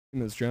My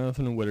name is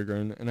Jonathan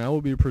Whittegren, and I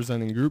will be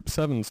presenting Group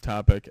 7's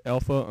topic,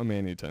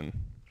 Alpha-Amanitin.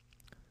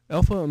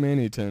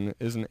 Alpha-Amanitin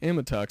is an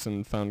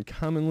amatoxin found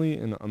commonly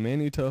in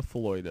Amanita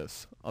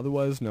phalloides,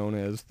 otherwise known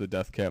as the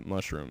death cap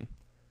mushroom.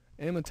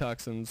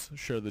 Amatoxins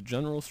share the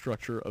general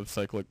structure of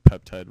cyclic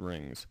peptide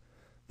rings.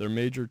 Their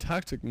major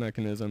toxic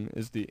mechanism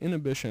is the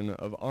inhibition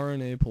of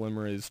RNA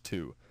polymerase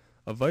II,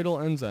 a vital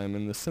enzyme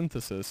in the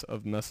synthesis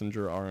of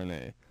messenger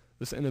RNA.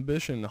 This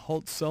inhibition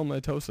halts cell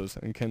mitosis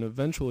and can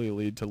eventually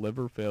lead to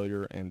liver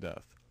failure and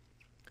death.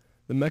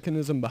 The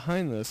mechanism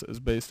behind this is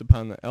based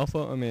upon the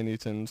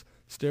alpha-amanitin's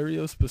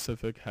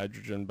stereospecific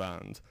hydrogen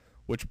bonds,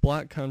 which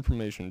block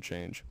conformation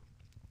change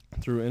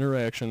through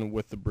interaction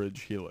with the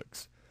bridge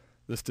helix.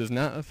 This does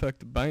not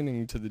affect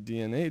binding to the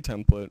DNA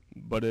template,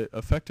 but it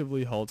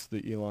effectively halts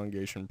the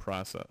elongation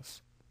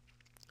process.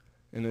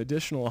 An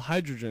additional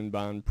hydrogen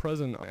bond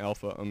present in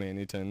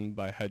alpha-amanitin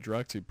by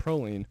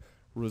hydroxyproline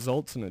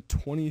results in a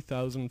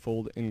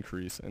 20,000-fold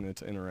increase in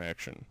its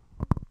interaction.